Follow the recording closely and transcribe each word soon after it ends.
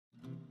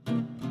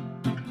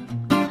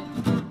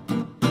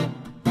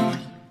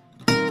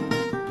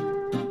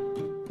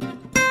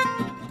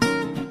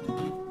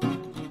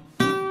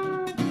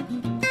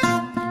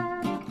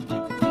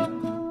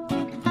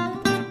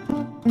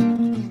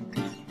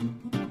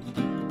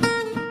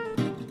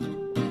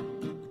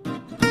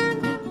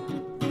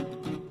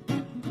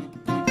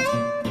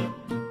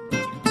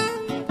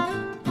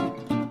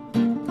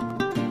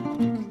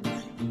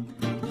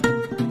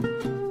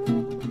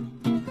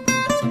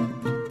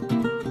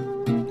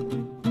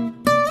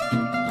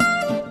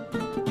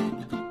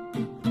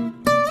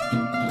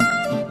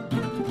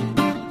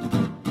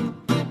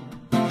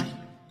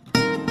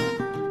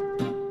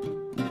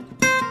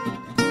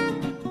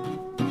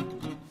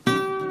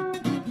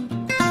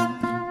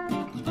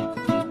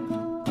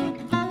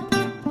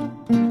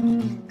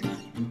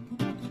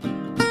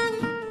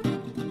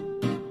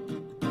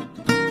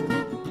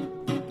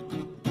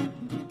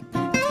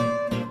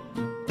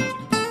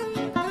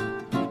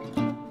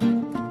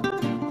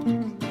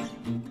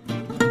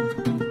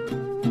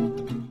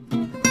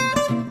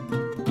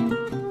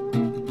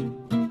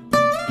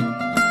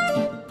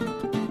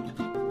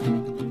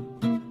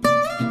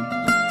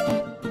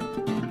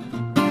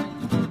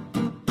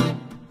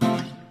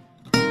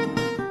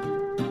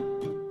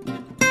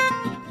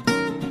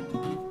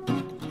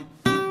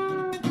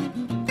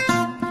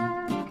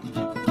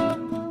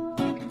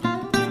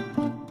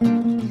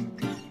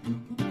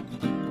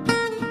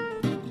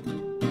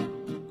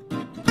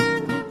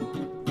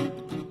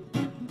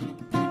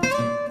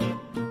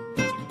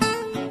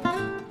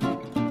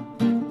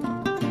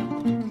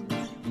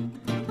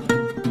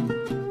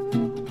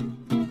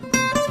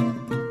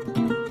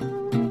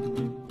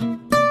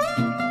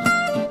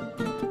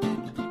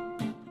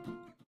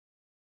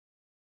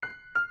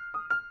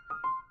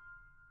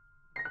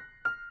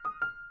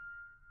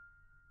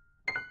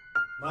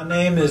My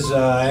name is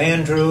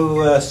Andrew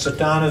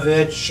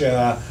Satanovich.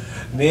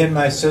 Me and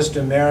my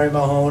sister Mary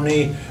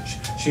Mahoney.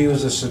 She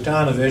was a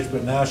Satanovich,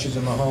 but now she's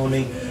a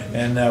Mahoney.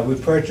 And we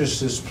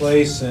purchased this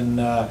place in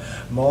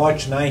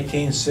March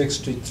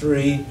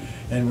 1963,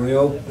 and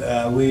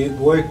we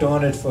worked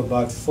on it for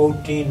about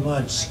 14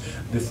 months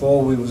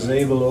before we was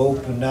able to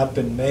open up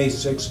in May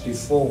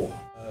 '64.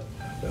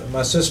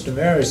 My sister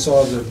Mary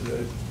saw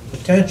the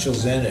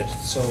potentials in it,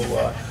 so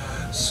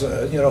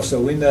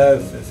we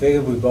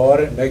figured we bought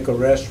it, make a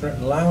restaurant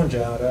and lounge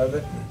out of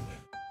it.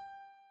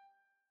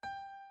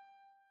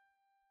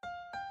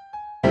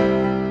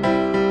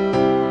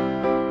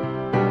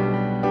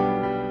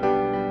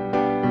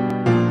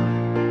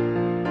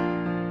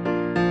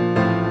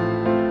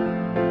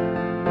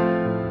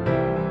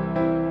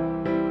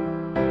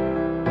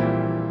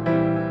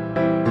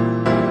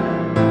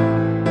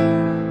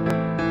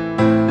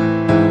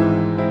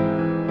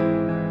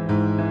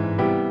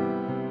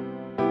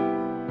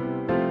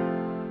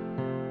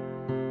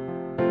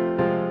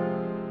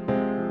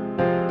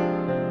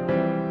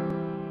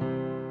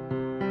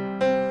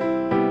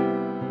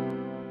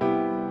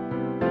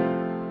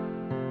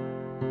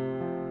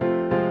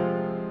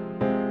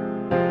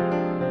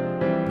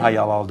 How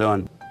y'all all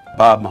doing?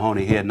 Bob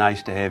Mahoney here.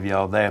 Nice to have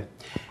y'all there.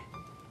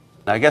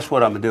 I guess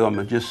what I'm going to do, I'm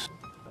going to just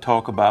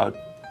talk about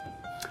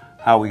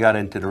how we got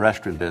into the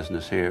restaurant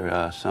business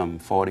here some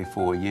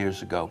 44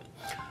 years ago.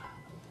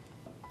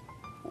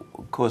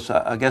 Of course,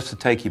 I guess to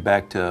take you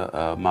back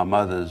to my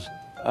mother's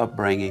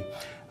upbringing,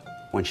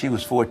 when she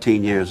was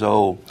 14 years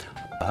old,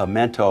 her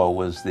mentor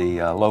was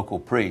the local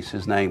priest.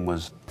 His name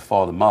was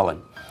Father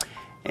Mullen.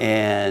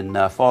 And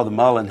Father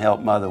Mullen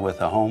helped Mother with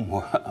her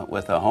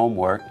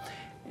homework.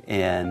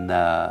 And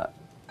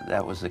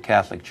that was the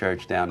Catholic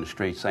church down the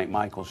street, St.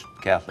 Michael's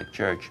Catholic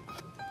Church.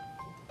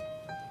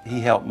 He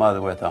helped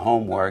Mother with her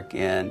homework,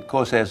 and of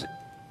course,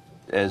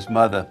 as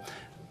Mother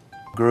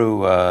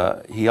grew,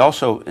 he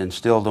also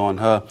instilled on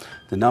her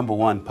the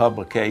 #1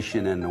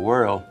 publication in the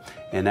world,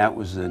 and that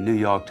was the New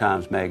York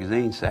Times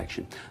magazine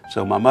section.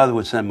 So my mother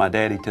would send my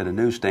daddy to the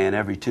newsstand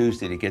every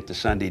Tuesday to get the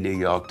Sunday New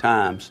York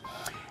Times.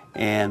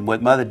 And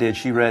what Mother did,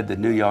 she read the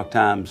New York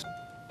Times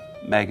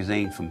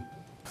magazine from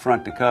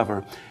front to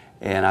cover.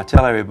 And I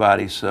tell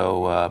everybody,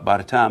 so by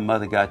the time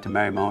Mother got to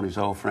Mary Mahoney's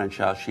old French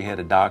house, she had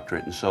a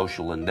doctorate in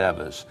social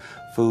endeavors,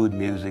 food,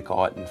 music,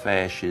 art, and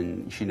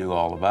fashion. She knew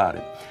all about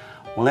it.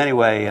 Well,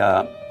 anyway,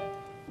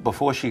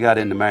 before she got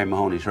into Mary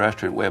Mahoney's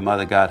restaurant, where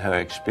Mother got her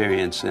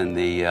experience in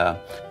the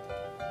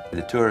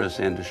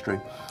tourist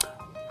industry,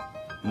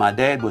 my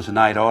dad was a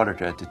night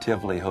auditor at the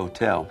Tivoli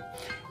Hotel.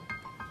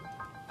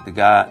 The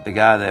guy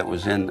that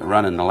was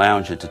running the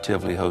lounge at the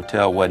Tivoli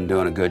Hotel wasn't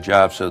doing a good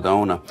job, so the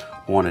owner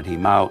wanted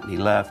him out, and he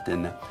left.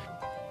 And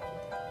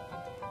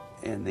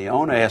the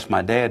owner asked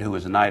my dad, who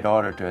was a night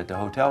auditor at the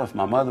hotel, if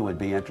my mother would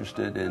be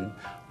interested in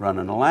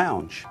running a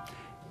lounge.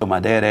 So my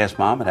dad asked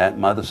Mama that,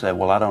 and Mother said,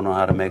 well, I don't know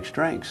how to mix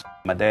drinks.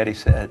 My daddy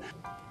said,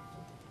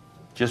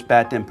 just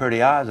bat them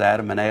pretty eyes at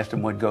them and ask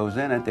them what goes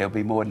in it. They'll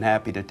be more than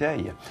happy to tell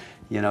you.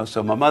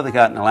 So my mother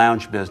got in the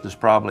lounge business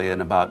probably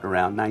in about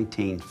around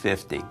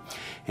 1950,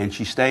 and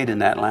she stayed in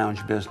that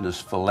lounge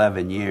business for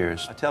 11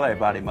 years. I tell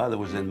everybody, Mother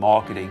was in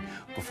marketing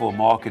before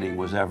marketing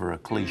was ever a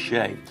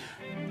cliche.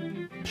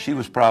 She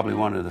was probably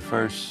one of the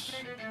first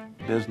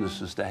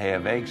businesses to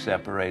have egg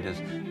separators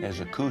as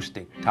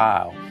acoustic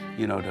tile,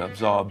 to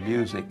absorb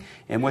music.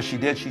 And what she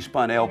did, she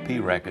spun LP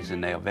records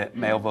in there,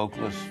 male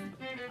vocalists,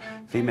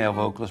 female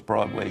vocalists,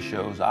 Broadway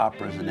shows,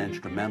 operas, and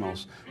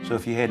instrumentals. So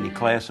if you had any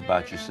class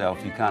about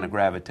yourself, you kind of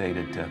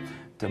gravitated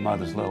to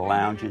Mother's little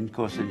lounge. And of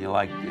course, you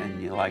liked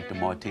the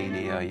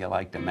Martini, or you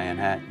liked the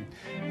Manhattan,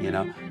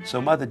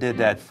 So Mother did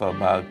that for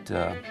about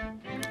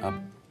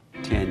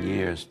 10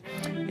 years.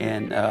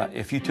 And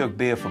if you took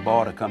beer for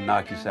barter, come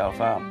knock yourself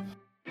out.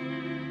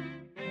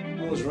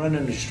 I was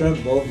running the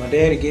shrimp boat. My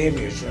daddy gave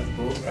me a shrimp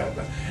boat,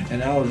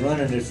 and I was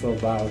running it for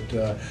about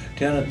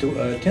 10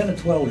 or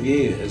 12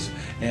 years.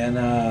 And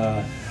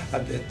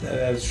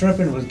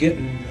shrimping was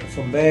getting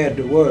from bad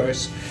to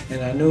worse,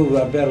 and I knew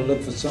I better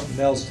look for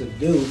something else to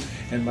do.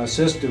 And my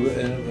sister,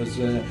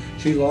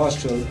 she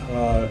lost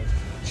her.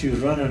 She was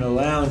running a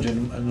lounge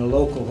in a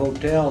local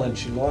hotel, and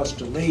she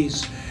lost her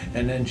lease,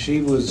 and then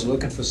she was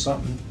looking for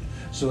something.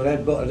 So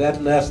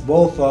that left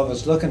both of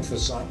us looking for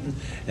something,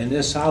 and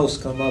this house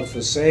come up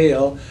for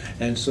sale,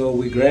 and so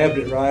we grabbed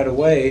it right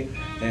away,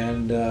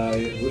 and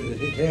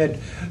it had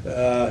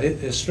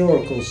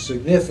historical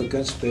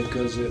significance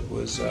because it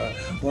was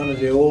one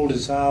of the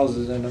oldest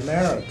houses in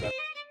America.